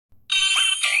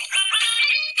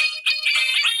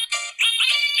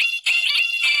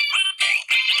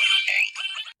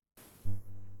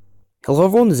Hello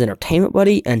everyone, this is Entertainment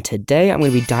Buddy, and today I'm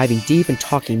going to be diving deep and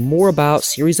talking more about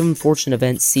Series of Unfortunate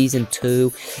Events Season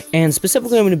 2, and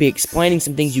specifically I'm going to be explaining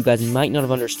some things you guys might not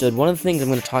have understood. One of the things I'm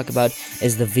going to talk about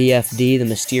is the VFD, the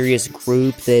mysterious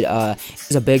group that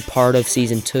is a big part of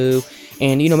Season 2.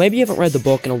 And, maybe you haven't read the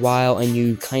book in a while and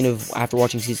you kind of, after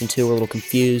watching Season 2, are a little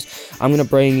confused. I'm going to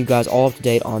bring you guys all up to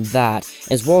date on that,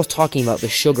 as well as talking about the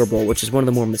Sugar Bowl, which is one of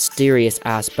the more mysterious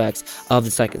aspects of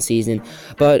the second season.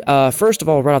 But, first of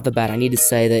all, right off the bat, I need to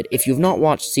say that if you've not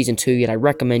watched Season 2 yet, I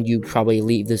recommend you probably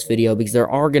leave this video, because there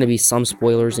are going to be some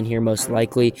spoilers in here, most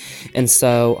likely. And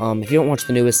so, if you don't watch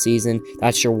the newest season,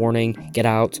 that's your warning. Get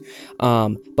out.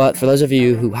 But for those of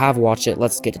you who have watched it,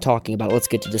 let's get to talking about it. Let's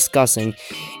get to discussing.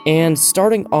 And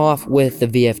starting off with the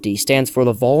VFD, stands for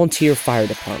the Volunteer Fire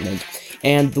Department.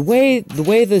 And the way the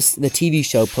TV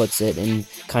show puts it and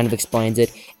kind of explains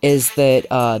it is that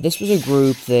this was a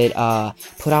group that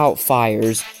put out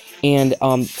fires. And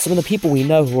some of the people we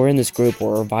know who are in this group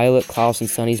were Violet, Klaus, and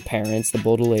Sonny's parents, the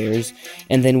Baudelaires.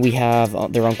 And then we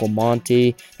have their Uncle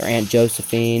Monty, their Aunt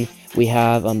Josephine. We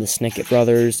have the Snicket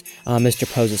brothers, Mr.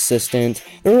 Poe's assistant.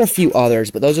 There are a few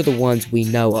others, but those are the ones we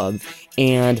know of.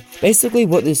 And basically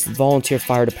what this volunteer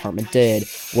fire department did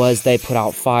was they put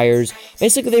out fires.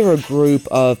 Basically, they were a group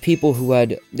of people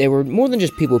they were more than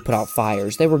just people who put out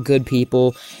fires. They were good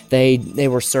people. They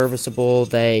were serviceable.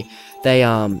 They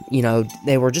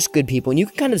were just good people, and you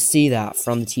can kind of see that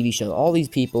from the TV show. All these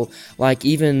people, like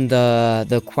even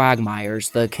the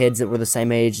Quagmires, the kids that were the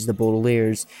same age as the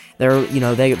Baudelaires,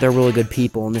 they're really good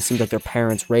people, and it seems like their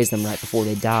parents raised them right before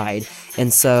they died.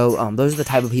 And so those are the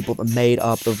type of people that made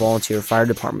up the volunteer fire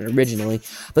department originally.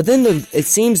 But then it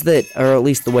seems that, or at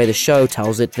least the way the show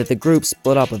tells it, that the group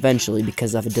split up eventually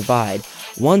because of a divide.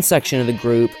 One section of the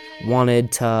group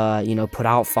wanted to, put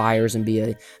out fires and be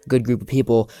a good group of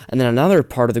people, and then another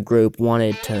part of the group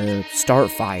wanted to start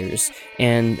fires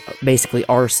and basically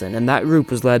arson, and that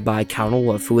group was led by Count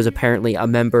Olaf, who was apparently a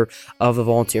member of the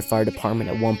volunteer fire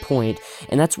department at one point,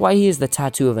 and that's why he has the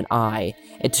tattoo of an eye.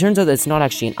 It turns out that it's not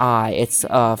actually an eye, it's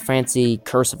a fancy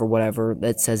cursive or whatever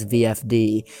that says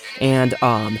VFD, and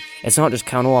it's not just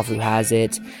Count Olaf who has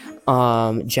it.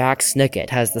 Jack Snicket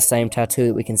has the same tattoo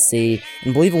that we can see,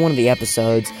 and I believe in one of the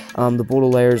episodes, the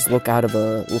Baudelaires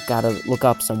look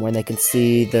up somewhere and they can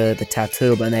see the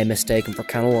tattoo, but they mistake him for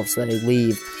Count Olaf, so they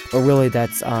leave. But really,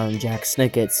 that's Jack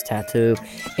Snicket's tattoo,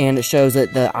 and it shows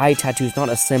that the eye tattoo is not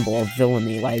a symbol of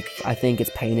villainy like I think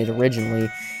it's painted originally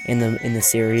in the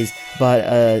series, but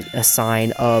a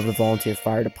sign of the volunteer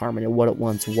fire department and what it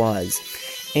once was.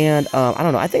 And, I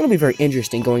don't know, I think it'll be very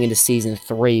interesting going into Season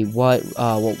 3, what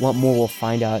more we'll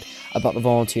find out about the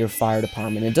Volunteer Fire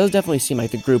Department. It does definitely seem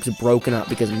like the group's broken up,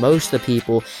 because most of the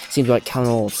people seem like Count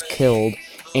Olaf's killed,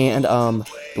 and,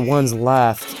 the ones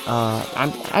left,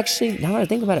 I'm actually, now that I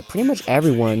think about it, pretty much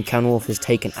everyone Count Olaf has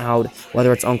taken out,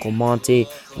 whether it's Uncle Monty,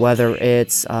 whether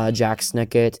it's Jack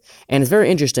Snicket, and it's very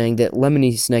interesting that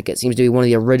Lemony Snicket seems to be one of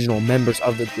the original members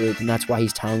of the group, and that's why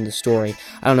he's telling the story.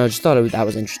 I don't know, just thought that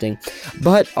was interesting.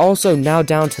 But also, now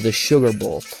down to the Sugar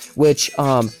Bowl, which,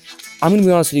 I'm going to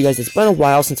be honest with you guys, it's been a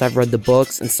while since I've read the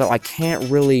books, and so I'm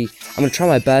going to try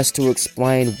my best to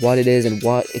explain what it is and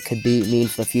what it could mean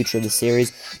for the future of the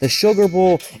series. The Sugar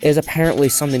Bowl is apparently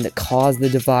something that caused the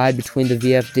divide between the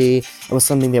VFD. It was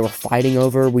something they were fighting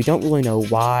over. We don't really know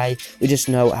why. We just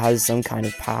know it has some kind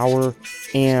of power,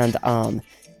 and,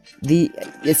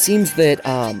 it seems that,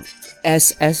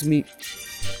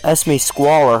 Esme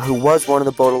Squalor, who was one of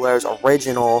the Baudelaire's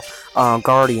original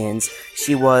guardians,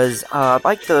 she was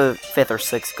like the 5th or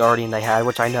 6th guardian they had,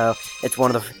 which I know it's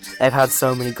one of they've had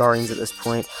so many guardians at this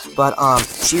point, but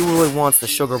she really wants the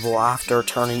Sugar Bowl after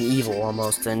turning evil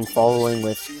almost and following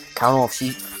with Count Olaf.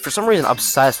 She, for some reason,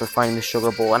 obsessed with finding the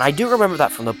Sugar Bowl, and I do remember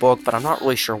that from the book, but I'm not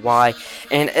really sure why.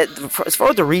 And as far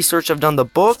as the research I've done, the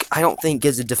book I don't think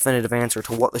gives a definitive answer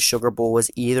to what the Sugar Bowl was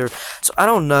either, so I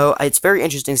don't know. It's very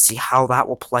interesting to see how that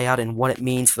will play out and what it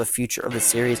means for the future of the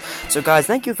series. So guys,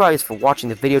 thank you guys for watching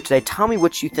the video today. Tell me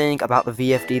what you think about the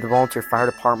VFD, the Volunteer Fire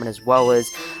Department, as well as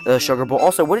the Sugar Bowl.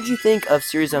 Also, what did you think of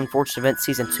Series of Unfortunate Events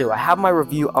Season 2? I have my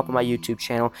review up on my YouTube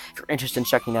channel if you're interested in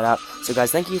checking that out. So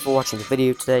guys, thank you for watching the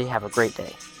video today. Have a great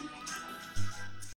day.